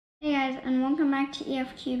guys, and welcome back to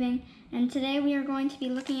EF Cubing. And today we are going to be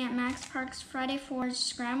looking at Max Park's Friday 4's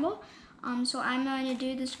scramble. So I'm going to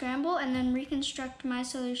do the scramble and then reconstruct my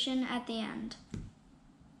solution at the end.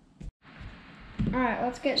 Alright,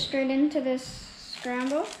 let's get straight into this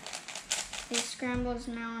scramble. The scramble is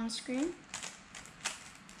now on screen.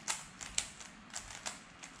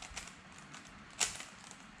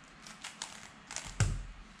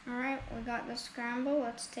 Alright, we got the scramble.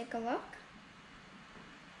 Let's take a look.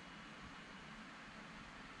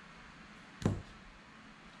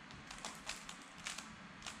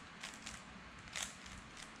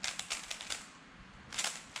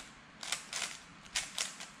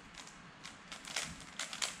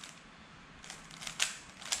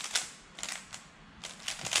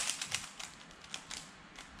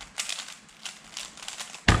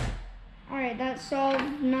 Alright, that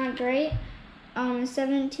solved not great.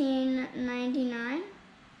 1799.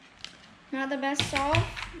 Not the best solve,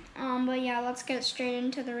 but yeah, let's get straight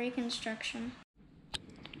into the reconstruction.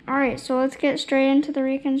 Alright, so let's get straight into the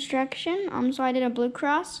reconstruction. So I did a blue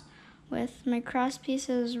cross with my cross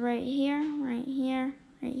pieces right here, right here,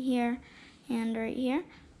 right here, and right here.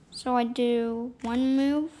 So I do one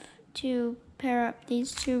move to pair up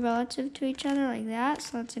these two relative to each other like that.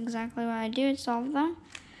 So that's exactly what I do to solve them.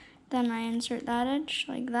 Then I insert that edge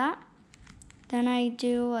like that. Then I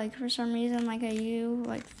do, like, for some reason, like a U,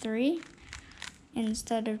 like 3,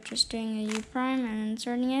 instead of just doing a U prime and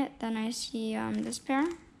inserting it. Then I see this pair,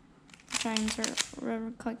 which I insert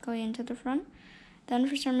really quickly into the front. Then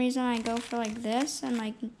for some reason I go for like this and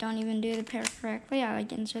like don't even do the pair correctly. I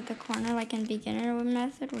like insert the corner like in beginner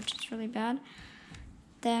method, which is really bad.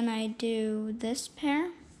 Then I do this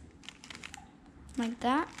pair, like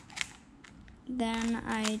that. Then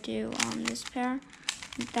I do this pair,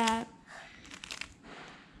 like that.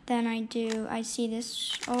 Then I see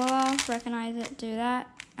this OLL, recognize it, do that,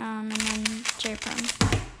 and then J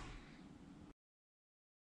prime.